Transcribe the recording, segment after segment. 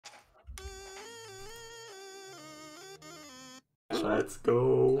Sean. Let's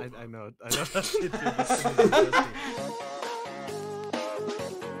go. I know that shit, dude. This thing is disgusting.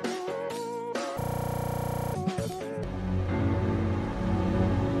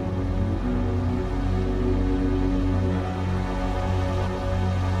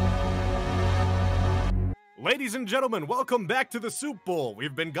 Ladies and gentlemen, welcome back to the Soup Bowl.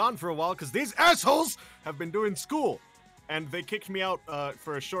 We've been gone for a while because these assholes have been doing school. And they kicked me out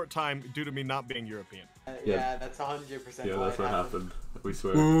for a short time due to me not being European. Yeah, that's 100%. Yeah, that's what happened. We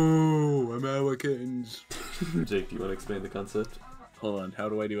swear. Ooh, Americans. Jake, do you want to explain the concept? Hold on, how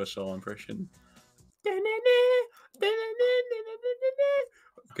do I do a Saw impression?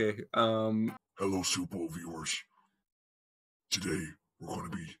 Okay, Hello, Soupbowl viewers. Today, we're going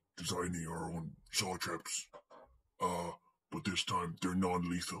to be designing our own saw traps. But this time, they're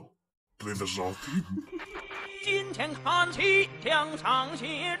non-lethal. Play the saw theme. 今天看齐，墙上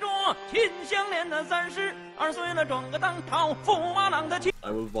写着秦香莲的32岁了，装个当朝驸马郎的妻。 I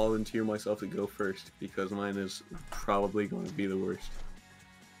will volunteer myself to go first because mine is probably going to be the worst.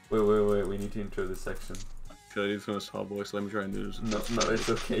 Wait, we need to intro this section. Should I do this in a Saw voice? Let me try and do this. No, it's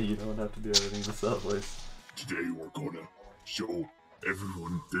okay, you don't have to do everything the Saw voice. Today, we're going to show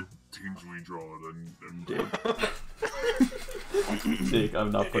everyone the things we draw and Jake,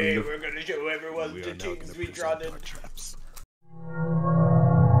 I'm not putting the... we're gonna show everyone the things we draw in traps.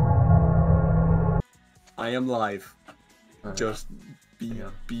 I am live. Right. Just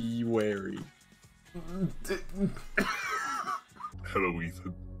be wary. Hello,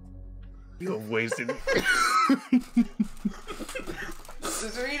 Ethan. You're wasted.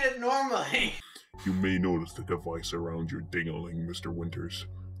 Just read it normally. You may notice the device around your ding-a-ling, Mr. Winters.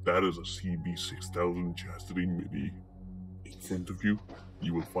 That is a CB6000 Chastity Mini. In front of you,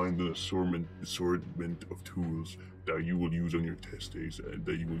 you will find an assortment of tools that you will use on your test days and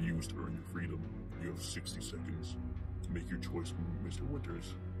that you will use to earn your freedom. You have 60 seconds to make your choice, Mr.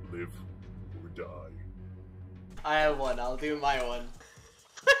 Winters. Live or die. I have one. I'll do my one.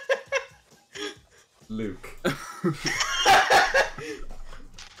 Luke.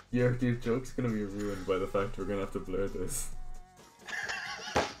 Your joke's gonna be ruined by the fact we're gonna have to blur this.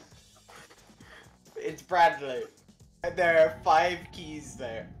 It's Bradley. There are 5 keys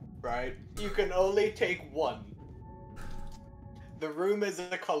there, right? You can only take one. The room is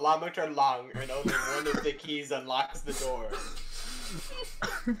a kilometer long, and only one of the keys unlocks the door.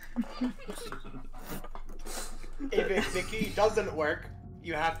 If the key doesn't work,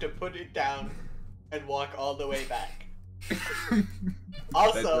 you have to put it down and walk all the way back.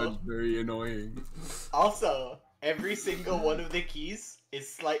 That sounds very annoying. Also, every single one of the keys is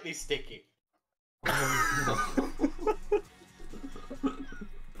slightly sticky.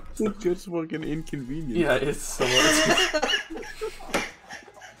 It's just fucking inconvenient. Yeah, it's so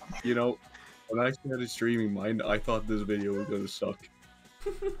You know, when I started streaming mine, I thought this video was gonna suck.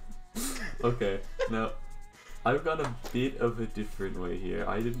 Okay, now, I've got a bit of a different way here.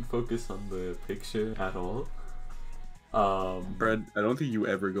 I didn't focus on the picture at all. Brad, I don't think you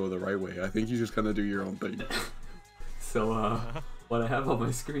ever go the right way. I think you just kind of do your own thing. So, what I have on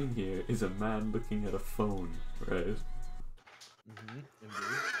my screen here is a man looking at a phone, right?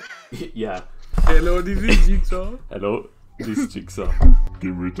 Indeed. Yeah. Hello, this is Jigsaw. Hello, this is Jigsaw.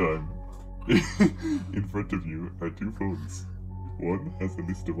 Give me time. In front of you are 2 phones. One has a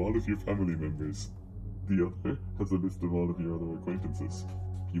list of all of your family members. The other has a list of all of your other acquaintances.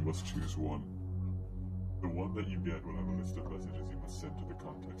 You must choose one. The one that you get will have a list of messages you must send to the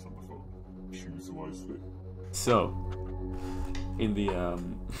contacts on the phone. Choose wisely. So, in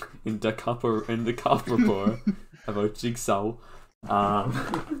the copper report about Jigsaw,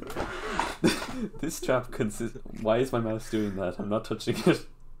 this trap consists. Why is my mouse doing that? I'm not touching it.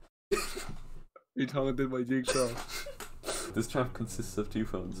 You taunted my Jigsaw. This trap consists of 2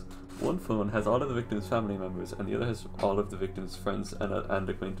 phones. One phone has all of the victim's family members, and the other has all of the victim's friends and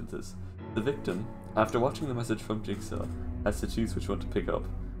acquaintances. The victim, after watching the message from Jigsaw, has to choose which one to pick up.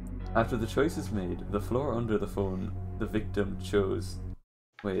 After the choice is made, the floor under the phone the victim chose...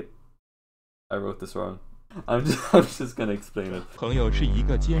 Wait, I wrote this wrong. I'm just gonna explain it. 朋友是一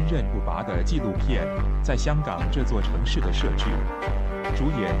个坚韧不拔的纪录片，在香港这座城市的设置。主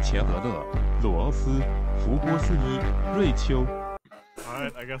演钱德勒、罗欧斯、福波斯伊、瑞秋。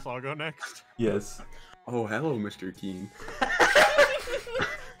 Alright, I guess I'll go next. Yes. Oh, hello, Mr. Keen.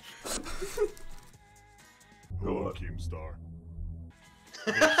 Hello, Keemstar.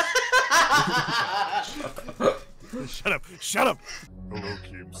 Shut up! Shut up! Hello,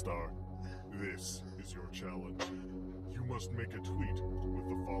 Keemstar. This is your challenge. You must make a tweet with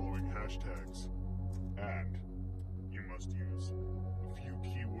the following hashtags. And you must use a few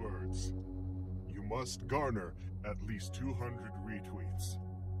keywords. You must garner at least 200 retweets.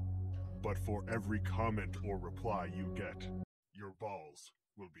 But for every comment or reply you get, your balls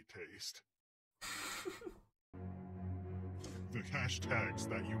will be tased. The hashtags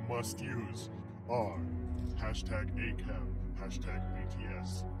that you must use are hashtag ACAB, hashtag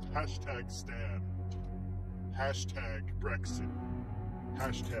BTS, hashtag Stan, hashtag Brexit,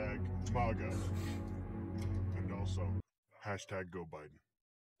 hashtag MAGA, and also hashtag Go Biden.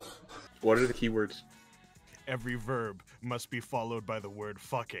 What are the keywords? Every verb must be followed by the word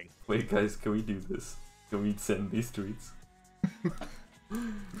fucking. Wait, guys, can we do this? Can we send these tweets?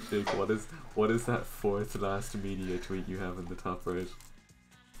 Jake, what is that fourth last media tweet you have in the top right?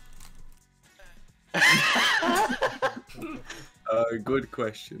 Good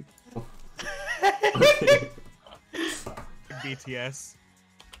question. Okay. BTS.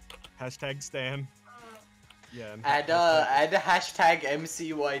 Hashtag Stan. Yeah. And Add a hashtag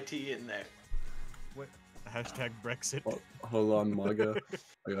MCYT in there. what? Hashtag Brexit. Oh, hold on, MAGA.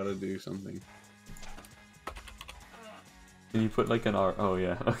 I gotta do something. Can you put like an R? Oh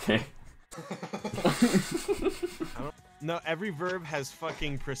yeah, okay. No, every verb has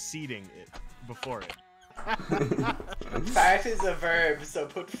fucking preceding it before it. Fart is a verb, so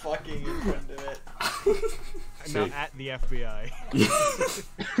put fucking in front of it. Now Jake. at the FBI.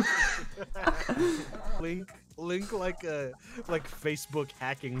 link like a Facebook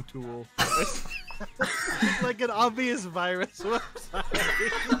hacking tool. Like an obvious virus website.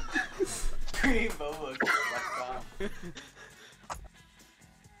 Pre-Momo.com.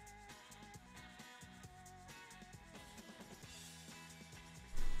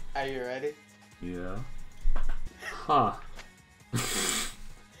 Are you ready? Yeah. Huh.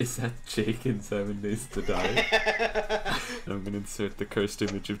 Is that Jake in 7 Days to Die? I'm gonna insert the cursed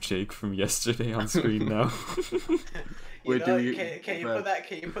image of Jake from yesterday on screen now. You Wait, know, do you- can you put that?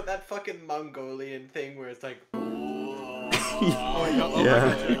 Can you put that fucking Mongolian thing where it's like? Oh,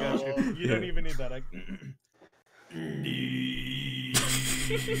 Yeah. I got you. You don't even need that.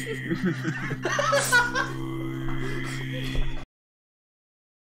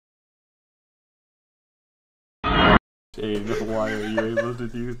 Jane, why are you able to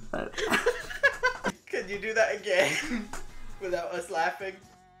do that? Can you do that again without us laughing?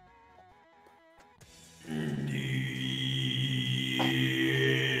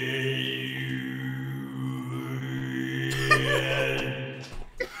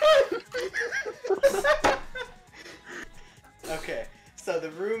 Okay, so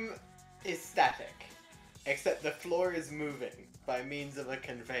the room is static, except the floor is moving by means of a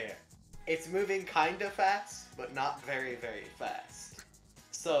conveyor. It's moving kinda fast, but not very, very fast.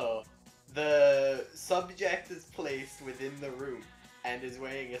 So, the subject is placed within the room and is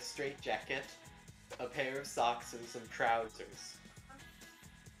wearing a straitjacket, a pair of socks, and some trousers.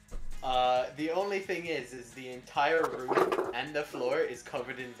 The only thing is the entire room and the floor is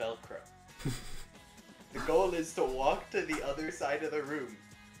covered in Velcro. The goal is to walk to the other side of the room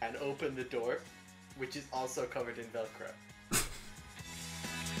and open the door, which is also covered in Velcro.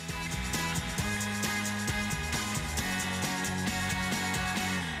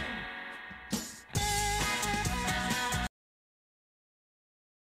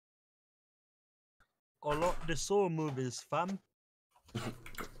 A lot the Saw movies, fam.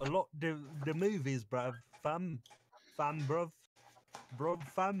 A lot the movies, bruv, fam, bruv,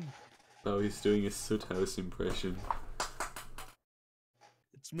 fam. Oh, he's doing a Soot House impression.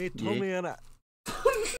 It's me, Tommy, and